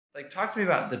Like, talk to me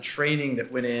about the training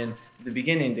that went in at the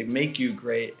beginning to make you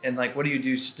great, and like, what do you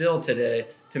do still today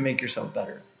to make yourself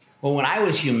better? Well, when I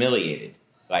was humiliated,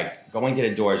 like going to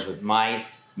the doors with my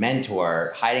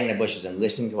mentor, hiding in the bushes and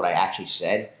listening to what I actually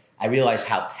said, I realized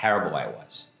how terrible I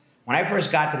was. When I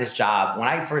first got to this job, when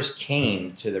I first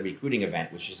came to the recruiting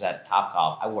event, which is at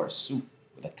Topgolf, I wore a suit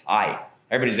with a tie.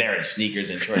 Everybody's there in sneakers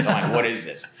and shorts. I'm like, what is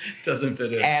this? Doesn't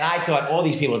fit in. And I thought, all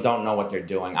these people don't know what they're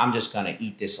doing. I'm just going to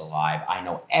eat this alive. I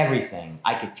know everything.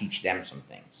 I could teach them some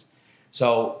things.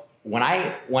 So when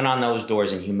I went on those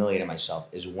doors and humiliated myself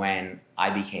is when I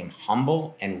became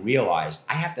humble and realized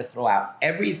I have to throw out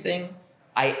everything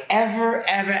I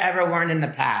ever learned in the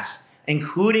past,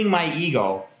 including my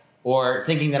ego or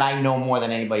thinking that I know more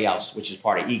than anybody else, which is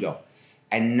part of ego.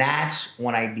 And that's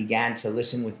when I began to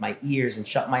listen with my ears and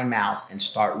shut my mouth and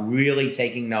start really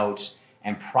taking notes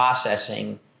and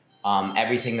processing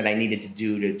everything that I needed to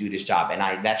do this job. And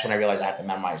that's when I realized I had to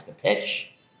memorize the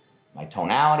pitch, my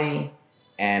tonality,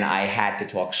 and I had to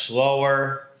talk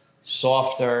slower,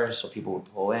 softer, so people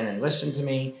would pull in and listen to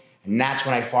me. And that's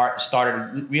when I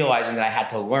started realizing that I had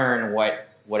to learn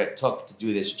what it took to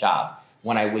do this job.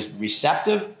 When I was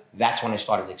receptive, that's when I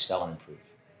started to excel and improve.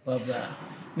 Love that.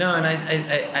 No, and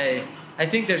I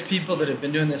think there's people that have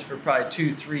been doing this for probably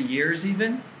 2-3 years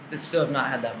even that still have not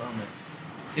had that moment.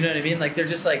 You know what I mean? Like, they're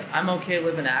just like, I'm okay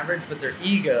living average, but their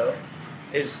ego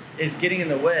is getting in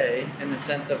the way in the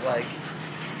sense of like,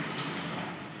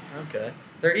 okay.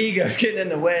 Their ego is getting in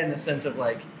the way in the sense of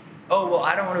like, oh, well,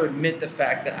 I don't want to admit the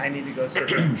fact that I need to go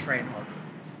sit and train harder.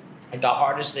 The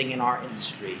hardest thing in our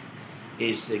industry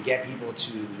is to get people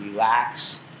to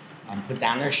relax, put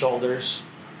down their shoulders,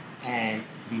 and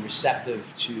be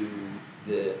receptive to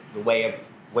the way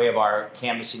of our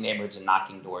canvassing neighborhoods and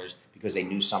knocking doors because they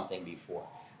knew something before.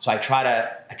 So I try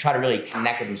to really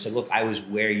connect with them and say, look, I was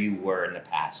where you were in the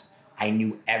past. I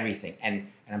knew everything. And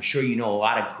I'm sure you know a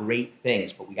lot of great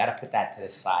things, but we got to put that to the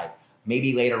side.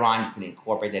 Maybe later on you can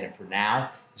incorporate that. And for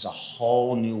now, it's a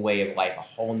whole new way of life, a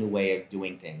whole new way of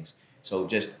doing things. So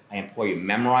I implore you,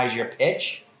 memorize your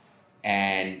pitch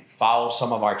and follow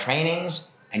some of our trainings,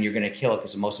 and you're going to kill it,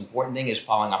 because the most important thing is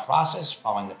following our process,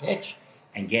 following the pitch,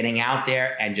 and getting out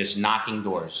there and just knocking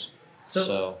doors.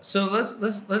 So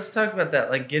let's talk about that,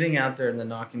 like getting out there and the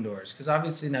knocking doors, because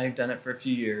obviously now you've done it for a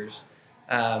few years.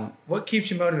 What keeps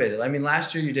you motivated? I mean,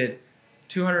 last year you did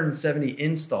 270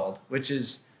 installed, which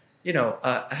is, you know,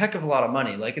 a heck of a lot of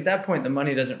money. Like, at that point, the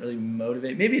money doesn't really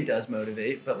motivate. Maybe it does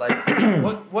motivate, but like,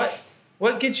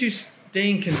 what gets you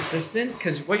staying consistent?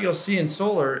 Because what you'll see in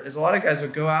solar is a lot of guys will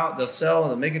go out, they'll sell,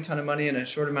 and they'll make a ton of money in a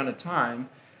short amount of time,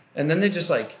 and then they just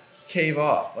like cave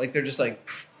off. Like, they're just like,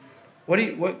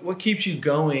 what keeps you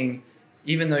going,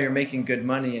 even though you're making good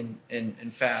money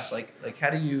and fast? Like how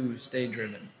do you stay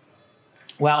driven?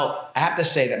 Well, I have to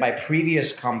say that my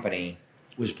previous company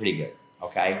was pretty good,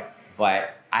 okay?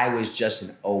 But I was just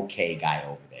an okay guy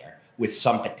over there with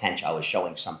some potential. I was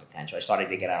showing some potential. I started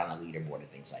to get out on the leaderboard and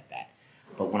things like that.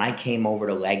 But when I came over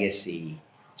to Legacy,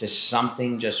 just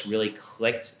something just really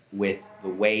clicked with the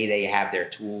way they have their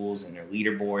tools and their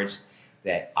leaderboards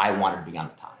that I wanted to be on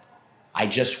the top. I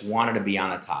just wanted to be on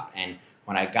the top. And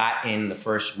when I got in the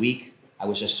first week, I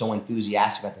was just so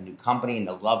enthusiastic about the new company and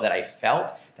the love that I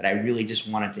felt that I really just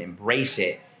wanted to embrace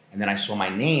it. And then I saw my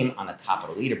name on the top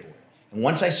of the leaderboard. And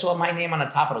once I saw my name on the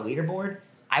top of the leaderboard,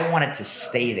 I wanted to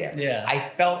stay there. Yeah. I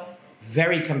felt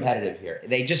very competitive here.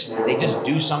 They just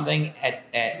do something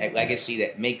at Legacy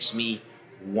that makes me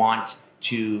want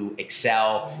to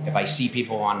excel. If I see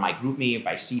people on my group me, if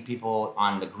I see people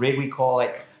on the grid, we call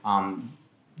it,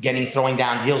 throwing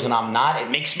down deals and I'm not,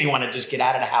 it makes me want to just get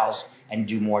out of the house and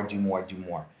do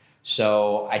more.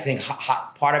 So I think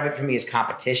part of it for me is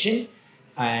competition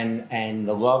and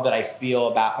the love that I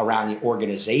feel around the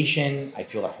organization. I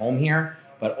feel at home here,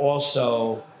 but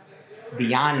also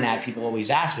beyond that, people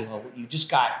always ask me, well, you just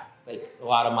got, like a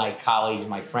lot of my colleagues,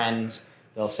 my friends,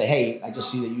 they'll say, hey, I just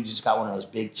see that you just got one of those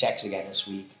big checks again this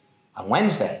week on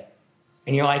Wednesday.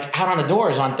 And you're like out on the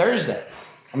doors on Thursday.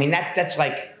 I mean, that's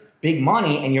like big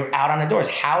money and you're out on the doors.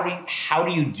 How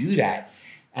do you do that?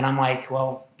 And I'm like,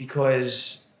 well,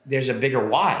 because there's a bigger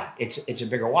why. It's a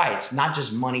bigger why. It's not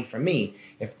just money for me.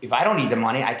 If I don't need the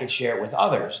money, I could share it with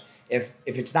others. If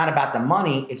it's not about the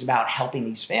money, it's about helping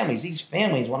these families. These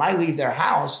families, when I leave their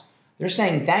house, they're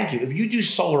saying thank you. If you do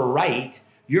solar right,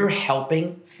 you're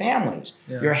helping families.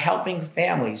 Yeah. You're helping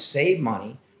families save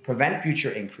money, prevent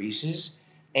future increases,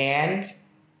 and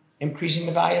increasing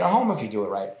the value of their home if you do it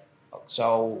right.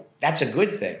 So that's a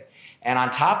good thing. And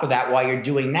on top of that, while you're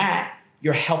doing that,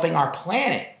 you're helping our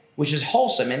planet, which is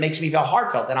wholesome. It makes me feel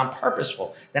heartfelt, that I'm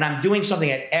purposeful, that I'm doing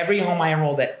something at every home I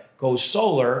enroll that goes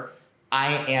solar,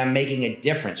 I am making a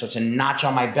difference. So it's a notch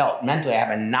on my belt. Mentally, I have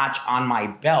a notch on my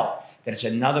belt that it's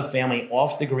another family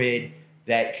off the grid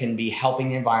that can be helping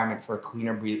the environment for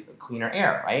cleaner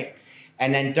air, right?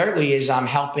 And then thirdly is I'm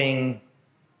helping,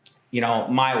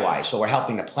 my why. So we're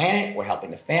helping the planet, we're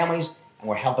helping the families, and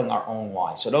we're helping our own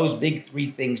why. So those big three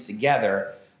things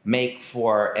together make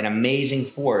for an amazing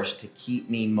force to keep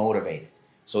me motivated.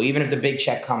 So even if the big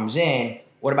check comes in,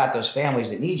 what about those families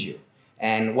that need you?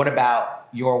 And what about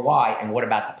your why? And what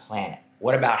about the planet?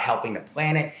 What about helping the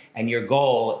planet? And your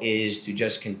goal is to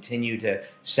just continue to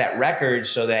set records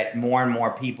so that more and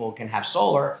more people can have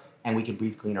solar and we can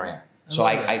breathe cleaner air. So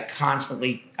I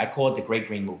call it the Great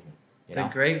Green Movement. The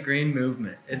Great Green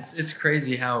Movement. It's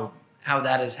crazy how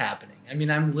that is happening. I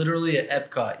mean, I'm literally at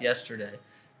Epcot yesterday.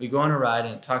 We go on a ride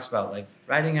and it talks about like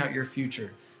writing out your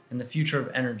future and the future of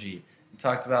energy. It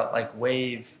talked about like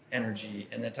wave energy,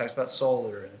 and it talks about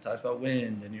solar, and it talks about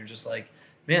wind, and you're just like,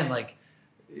 man, like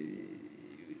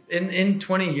in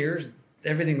 20 years,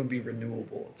 everything will be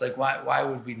renewable. It's like, why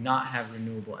would we not have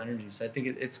renewable energy? So I think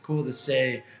it's cool to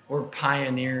say we're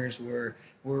pioneers,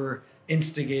 we're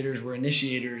instigators, we're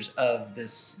initiators of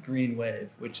this green wave,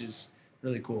 which is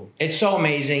really cool. It's so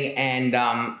amazing. And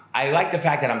I like the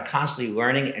fact that I'm constantly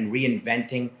learning and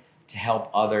reinventing to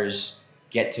help others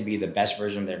get to be the best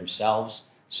version of themselves.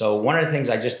 So one of the things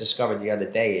I just discovered the other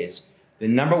day is the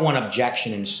number one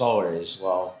objection in solar is,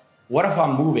 well, what if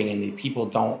I'm moving and the people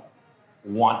don't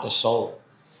want the solar?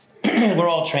 We're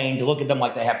all trained to look at them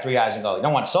like they have three eyes and go, you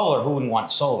don't want solar? Who wouldn't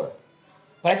want solar?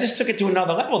 But I just took it to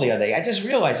another level the other day. I just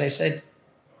realized, I said,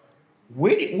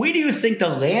 where do you think the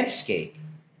landscape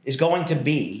is going to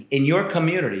be in your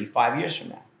community 5 years from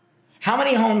now? How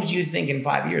many homes do you think in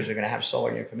 5 years are going to have solar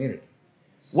in your community?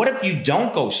 What if you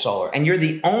don't go solar and you're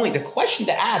the question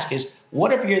to ask is,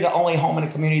 what if you're the only home in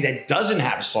a community that doesn't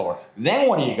have solar? Then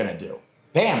what are you going to do?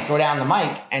 Bam, throw down the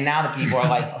mic, and now the people are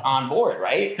like on board,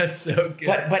 right? That's so good.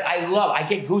 But I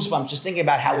get goosebumps just thinking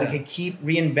about how we could keep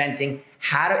reinventing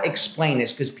how to explain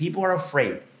this, because people are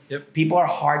afraid. Yep. People are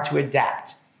hard to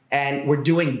adapt. And we're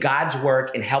doing God's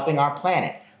work in helping our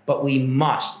planet. But we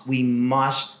must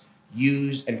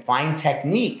use and find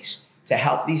techniques to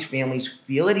help these families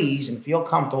feel at ease and feel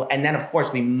comfortable. And then, of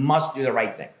course, we must do the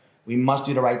right thing. We must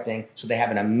do the right thing so they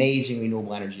have an amazing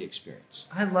renewable energy experience.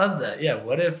 I love that. Yeah.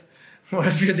 What if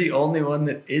you're the only one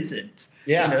that isn't?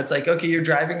 Yeah. It's like, okay, you're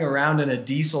driving around in a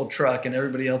diesel truck and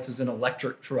everybody else is in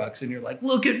electric trucks, and you're like,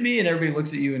 look at me. And everybody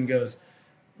looks at you and goes,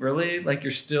 really? Like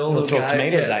you're still the guy?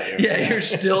 Tomatoes at you. Yeah, you're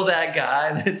still that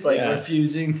guy that's like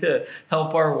refusing to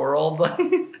help our world. Like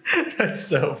that's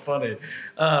so funny.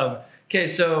 Okay,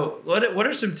 so what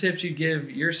are some tips you give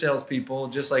your salespeople?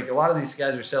 Just like a lot of these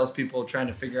guys are salespeople trying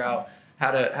to figure out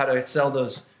how to sell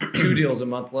those 2 deals a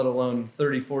month, let alone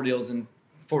 34 deals in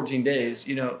 14 days.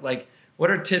 Like what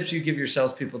are tips you give your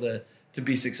salespeople to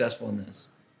be successful in this?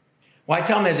 Well, I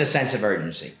tell them there's a sense of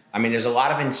urgency. I mean, there's a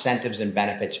lot of incentives and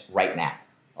benefits right now.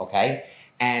 Okay.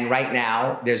 And right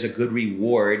now there's a good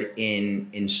reward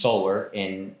in solar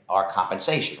in our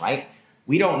compensation, right?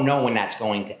 We don't know when that's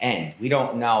going to end. We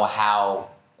don't know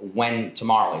when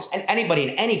tomorrow is. And anybody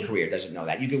in any career doesn't know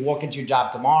that. You could walk into your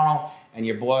job tomorrow and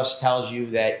your boss tells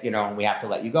you that, we have to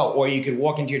let you go. Or you could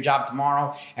walk into your job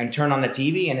tomorrow and turn on the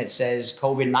TV and it says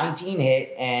COVID-19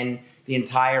 hit and the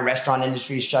entire restaurant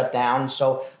industry is shut down.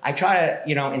 So I try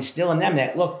to, instill in them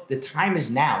that, look, the time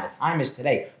is now. The time is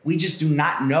today. We just do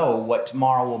not know what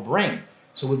tomorrow will bring.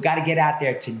 So we've got to get out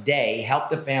there today, help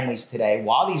the families today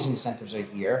while these incentives are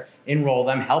here, enroll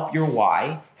them, help your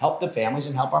why, help the families,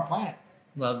 and help our planet.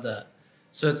 Love that.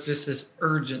 So it's just this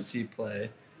urgency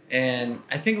play. And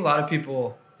I think a lot of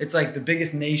people, it's like the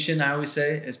biggest nation, I always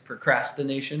say, is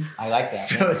procrastination. I like that.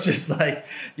 So it's just like,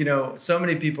 so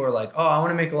many people are like, oh, I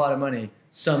want to make a lot of money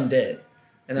someday.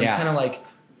 And I'm kind of like,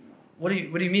 what do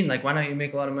you mean? Like, why don't you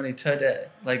make a lot of money today?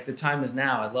 Like, the time is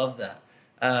now. I love that.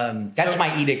 That's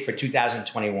my edict for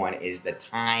 2021 is the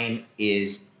time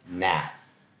is now.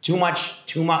 Too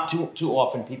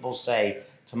often people say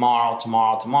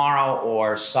tomorrow,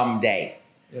 or someday.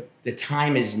 Yep. The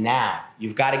time is now.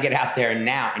 You've got to get out there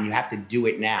now, and you have to do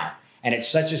it now. And it's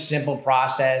such a simple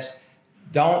process.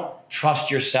 Don't trust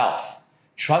yourself.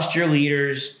 Trust your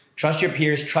leaders, trust your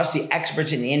peers, trust the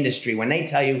experts in the industry. When they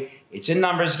tell you it's a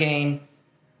numbers game,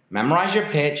 memorize your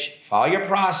pitch, follow your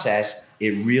process,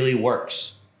 it really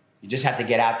works. You just have to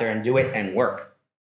get out there and do it and work.